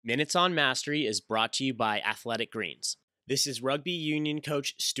Minutes on Mastery is brought to you by Athletic Greens. This is Rugby Union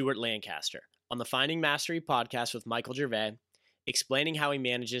coach Stuart Lancaster on the Finding Mastery podcast with Michael Gervais, explaining how he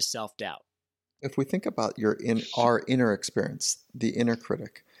manages self-doubt. If we think about our inner experience, the inner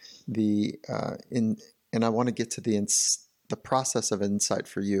critic, and I want to get to the process of insight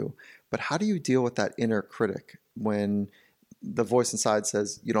for you, but how do you deal with that inner critic when the voice inside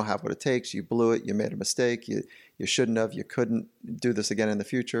says you don't have what it takes, you blew it, you made a mistake, you shouldn't have, you couldn't do this again in the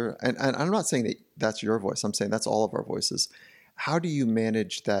future? And I'm not saying that that's your voice. I'm saying that's all of our voices. How do you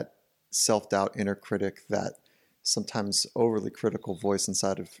manage that self-doubt inner critic, that sometimes overly critical voice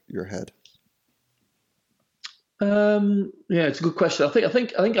inside of your head? Yeah, it's a good question. I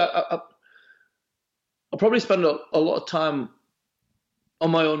think I'll probably spend a lot of time on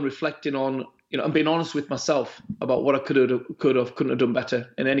my own reflecting on, and being honest with myself about what I couldn't have done better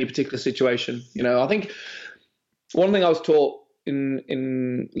in any particular situation. I think one thing I was taught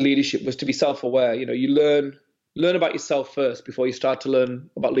in leadership was to be self-aware. You learn about yourself first before you start to learn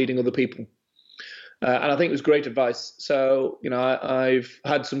about leading other people. And I think it was great advice. So, I've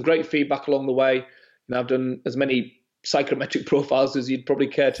had some great feedback along the way. I've done as many psychometric profiles as you'd probably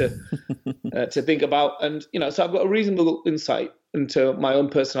care to think about. And, so I've got a reasonable insight into my own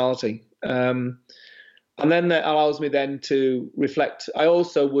personality. And then that allows me then to reflect. I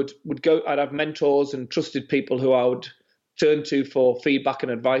also I'd have mentors and trusted people who I would turn to for feedback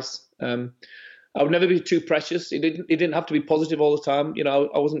and advice. I would never be too precious. It didn't have to be positive all the time.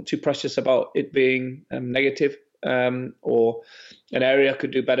 I wasn't too precious about it being negative or an area I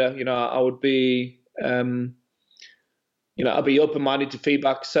could do better. I would be, I'd be open-minded to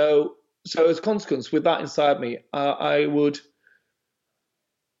feedback. So as a consequence, with that inside me, I would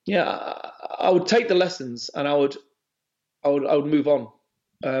take the lessons and I would move on,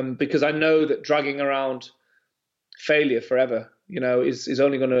 because I know that dragging around failure forever, is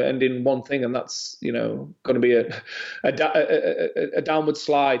only going to end in one thing, and that's going to be a downward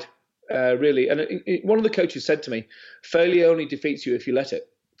slide, really. And one of the coaches said to me, "Failure only defeats you if you let it."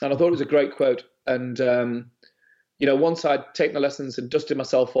 And I thought it was a great quote. And once I'd taken the lessons and dusted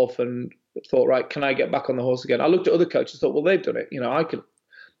myself off and thought, right, can I get back on the horse again? I looked at other coaches, thought, well, they've done it.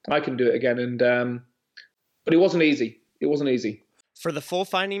 I can do it again. And but it wasn't easy. It wasn't easy. For the full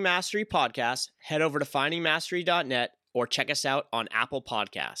Finding Mastery podcast, head over to findingmastery.net or check us out on Apple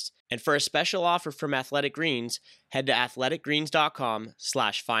Podcasts. And for a special offer from Athletic Greens, head to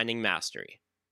athleticgreens.com/findingmastery.